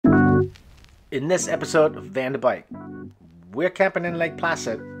In this episode of Van to Bike, we're camping in Lake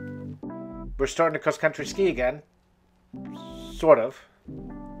Placid. We're starting to cross-country ski again. Sort of.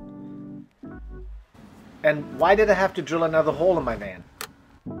 And why did I have to drill another hole in my van?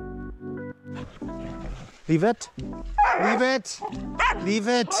 Leave it. Leave it. Leave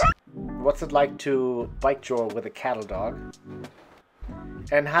it. What's it like to bikejour with a cattle dog?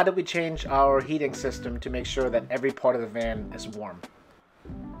 And how do we change our heating system to make sure that every part of the van is warm?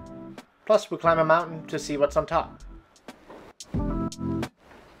 Plus, we climb a mountain to see what's on top.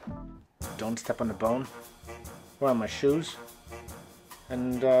 Don't step on the bone. Wear my shoes.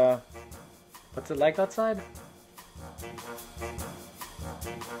 And, what's it like outside?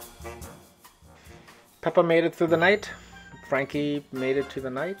 Peppa made it through the night. Frankie made it to the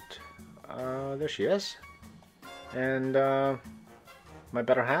night. There she is. And, my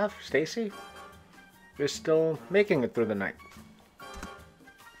better half, Stacy, is still making it through the night.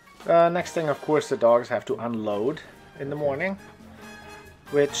 Next thing, of course, the dogs have to unload in the morning,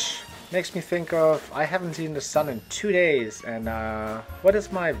 which makes me think of, I haven't seen the sun in 2 days, and what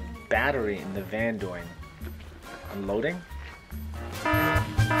is my battery in the van doing? Unloading?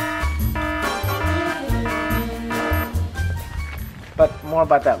 But more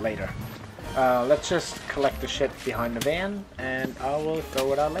about that later. Let's just collect the shit behind the van, and I will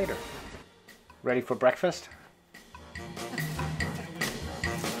throw it out later. Ready for breakfast?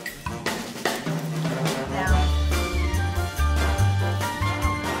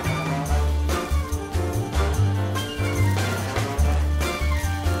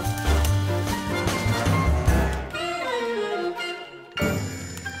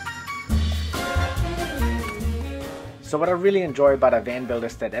 So what I really enjoy about a van build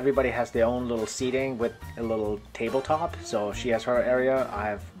is that everybody has their own little seating with a little tabletop. So she has her area, I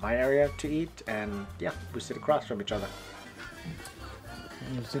have my area to eat, and yeah, we sit across from each other.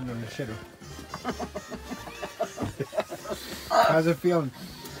 You're sitting on the shitter. How's it feeling?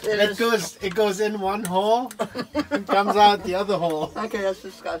 It goes in one hole and comes out the other hole. Okay, that's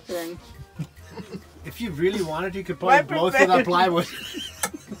disgusting. If you really wanted, you could probably blow through that plywood.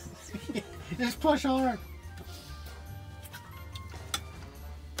 Just push hard.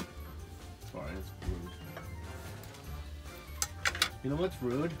 You know what's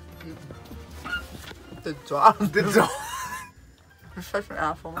rude? The dog. The dog. You're such an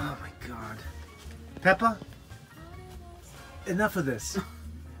asshole. Oh my god. Peppa, enough of this.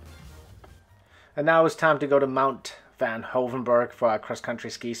 And now it's time to go to Mount Van Hovenberg for our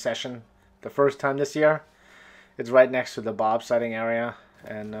cross-country ski session. The first time this year. It's right next to the bobsledding area,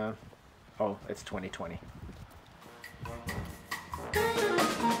 and oh, it's 2020.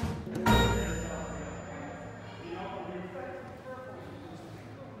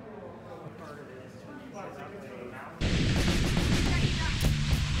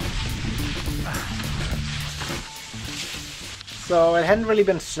 So it hadn't really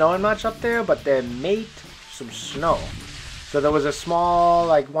been snowing much up there, but they made some snow. So there was a small,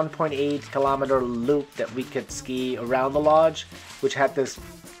 like 1.8 kilometer loop that we could ski around the lodge, which had this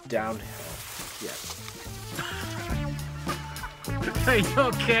downhill. Yes. Are you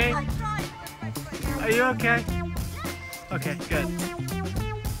okay? Are you okay? Okay, good.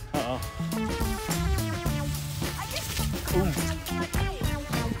 Uh-oh. Ooh.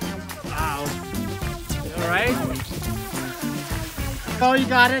 Ow. You alright? Oh, you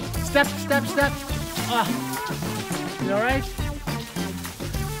got it. Step, step, step. Ah. You alright?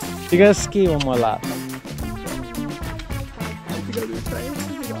 You gotta ski one more lap.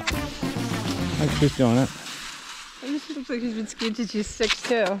 Like she's doing it. This looks like he's been skiing since he's 6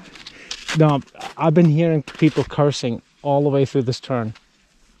 too. No, I've been hearing people cursing all the way through this turn.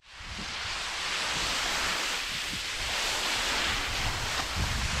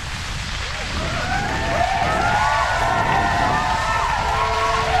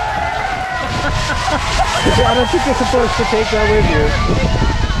 I don't think you're supposed to take that with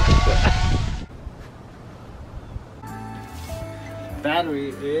you. Battery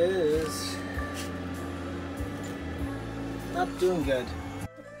is not doing good.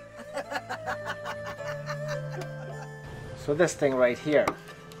 So this thing right here,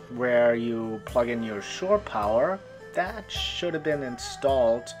 where you plug in your shore power, that should have been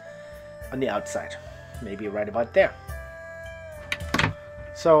installed on the outside, maybe right about there.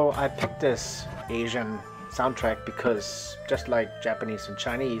 So I picked this Asian soundtrack because just like Japanese and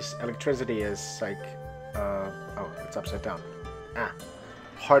Chinese, electricity is like, oh, it's upside down.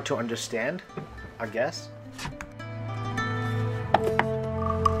 Hard to understand, I guess.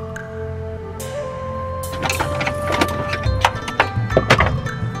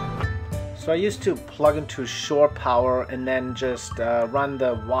 So I used to plug into shore power and then just run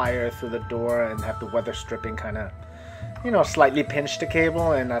the wire through the door and have the weather stripping kind of, you know, slightly pinch the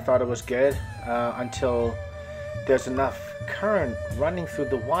cable, and I thought it was good until there's enough current running through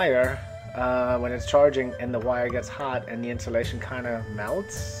the wire when it's charging and the wire gets hot and the insulation kind of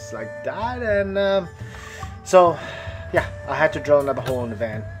melts like that, and so yeah, I had to drill another hole in the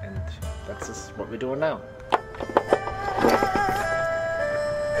van, and that's just what we're doing now.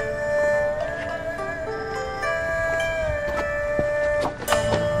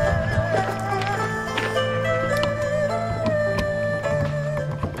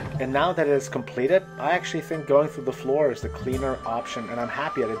 And now that it is completed, I actually think going through the floor is the cleaner option, and I'm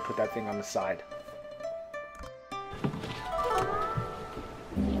happy I didn't put that thing on the side.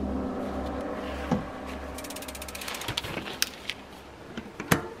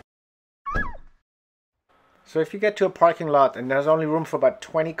 So if you get to a parking lot and there's only room for about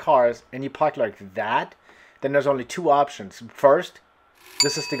 20 cars and you park like that, then there's only two options. First,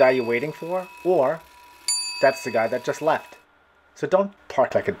 this is the guy you're waiting for, or that's the guy that just left. So don't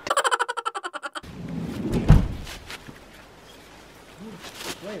park like a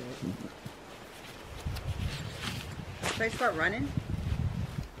Should I start running?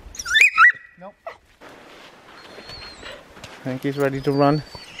 Nope. Frankie's ready to run.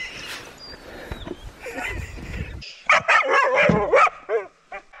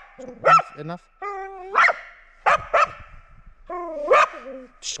 Enough.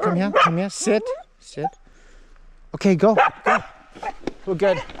 Shh, come here, sit. Okay, go. We're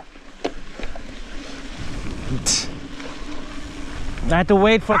good. I had to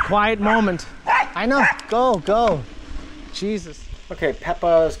wait for a quiet moment. I know, go. Jesus. Okay,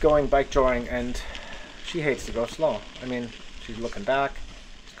 Peppa's going bike joring and she hates to go slow. I mean, she's looking back,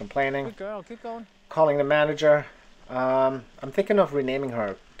 she's complaining. Good girl, keep going. Calling the manager. I'm thinking of renaming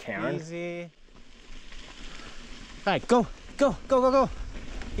her Karen. Easy. All right, go.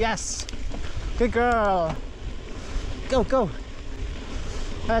 Yes. Good girl. Go.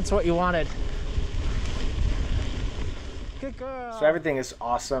 That's what you wanted. Good girl. So everything is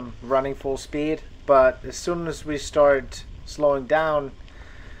awesome, running full speed, but as soon as we start slowing down,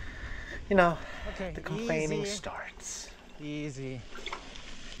 you know, Okay, the complaining easy. starts. Easy.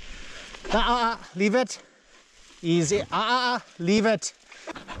 Leave it. Easy. Leave it.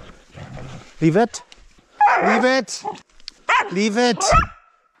 Leave it.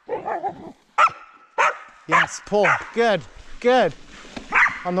 Yes, pull. Good.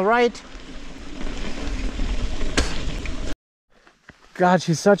 On the right. God,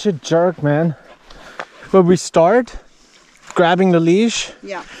 she's such a jerk, man. But we start grabbing the leash.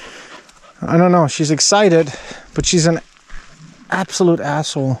 Yeah. I don't know, she's excited, but she's an absolute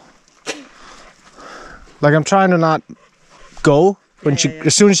asshole. Like, I'm trying to not go when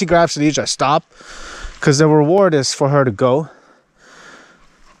as soon as she grabs the leash, I stop, because the reward is for her to go.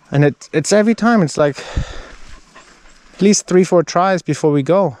 And it's every time, it's like at least 3-4 tries before we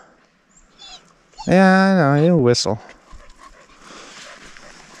go. Yeah, I know, you whistle.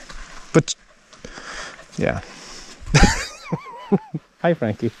 But yeah. Hi,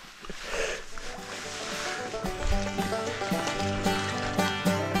 Frankie.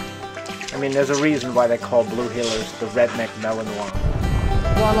 I mean, there's a reason why they call Blue Heelers the redneck Malinois.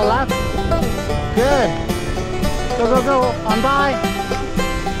 Go on the left. Good. Go. On by.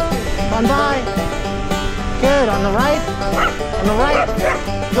 Good. On the right.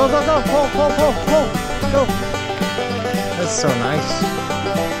 Go. Pull. Go. That's so nice.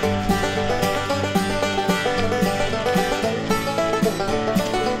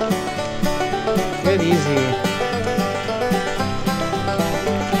 Good, easy.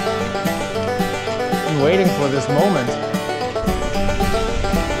 Been waiting for this moment.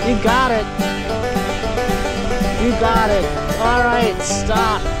 You got it. All right,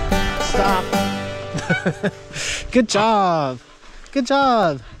 stop. Good job. Good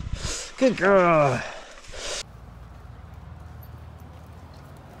girl.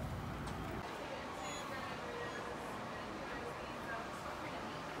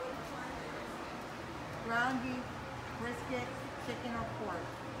 Ground beef, brisket, chicken or pork.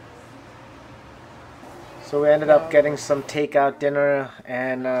 So we ended up getting some takeout dinner,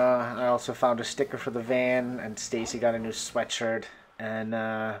 and I also found a sticker for the van, and Stacy got a new sweatshirt, and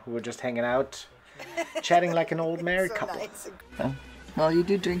we were just hanging out, chatting like an old married couple. Nice. Well, you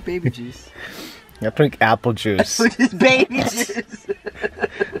do drink baby juice. I drink apple juice. Baby juice.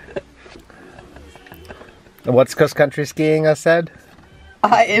 What's cross-country skiing, I said?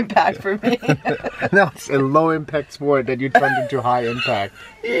 High impact for me. No, it's a low-impact sport that you turned into high impact.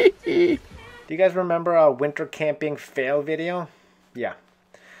 Do you guys remember our winter camping fail video? Yeah.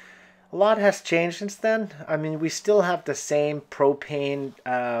 A lot has changed since then. I mean, we still have the same propane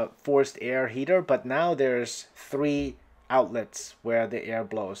forced air heater, but now there's 3 outlets where the air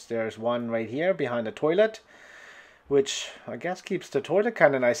blows. There's one right here behind the toilet, which I guess keeps the toilet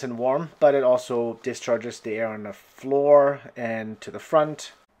kind of nice and warm, but it also discharges the air on the floor and to the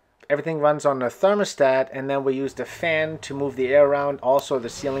front. Everything runs on the thermostat, and then we use the fan to move the air around, also the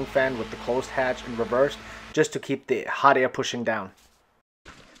ceiling fan with the closed hatch in reverse, just to keep the hot air pushing down.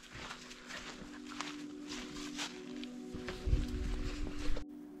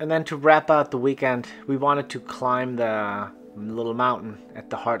 And then to wrap out the weekend, we wanted to climb the little mountain at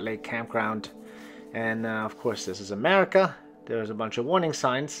the Heart Lake campground. And of course, this is America. There's a bunch of warning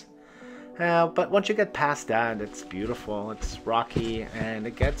signs. But once you get past that, it's beautiful. It's rocky, and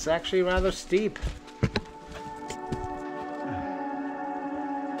it gets actually rather steep.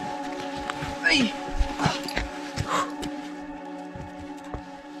 Hey.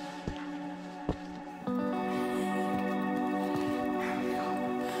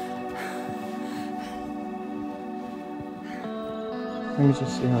 Let me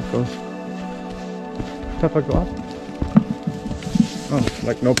just see how it goes. Peppa, go up. Oh,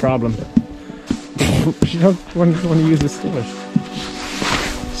 like no problem. She don't want to use the stairs.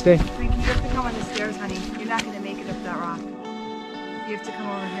 Stay. Frankie, you have to come on the stairs, honey. You're not going to make it up that rock. You have to come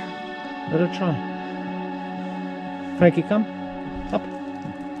over here. Let her try. Frankie, come. Up.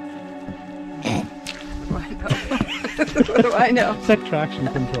 What do I know? It's like traction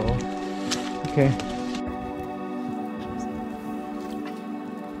control. Okay.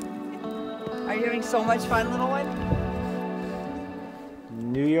 Are you having so much fun, little one?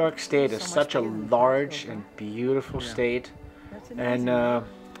 New York State is such a large and beautiful state, and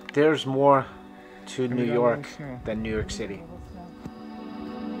there's more to New York than New York City.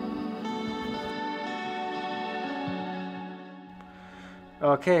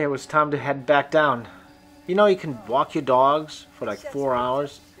 Okay, it was time to head back down. You know, you can walk your dogs for like 4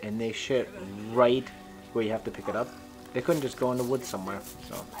 hours and they shit right where you have to pick it up. They couldn't just go in the woods somewhere,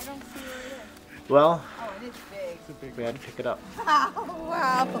 so. Well, we had to pick it up. Oh,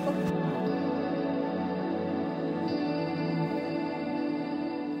 wow.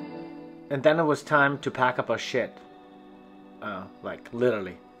 And then it was time to pack up our shit. Like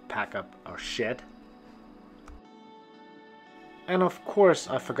literally pack up our shit. And of course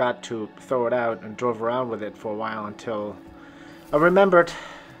I forgot to throw it out and drove around with it for a while until I remembered.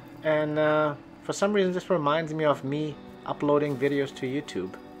 And for some reason this reminds me of me uploading videos to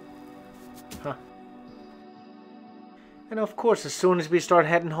YouTube. Huh. And of course, as soon as we start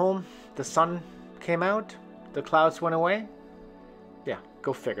heading home, the sun came out, the clouds went away. Yeah,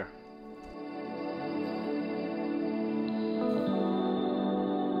 go figure.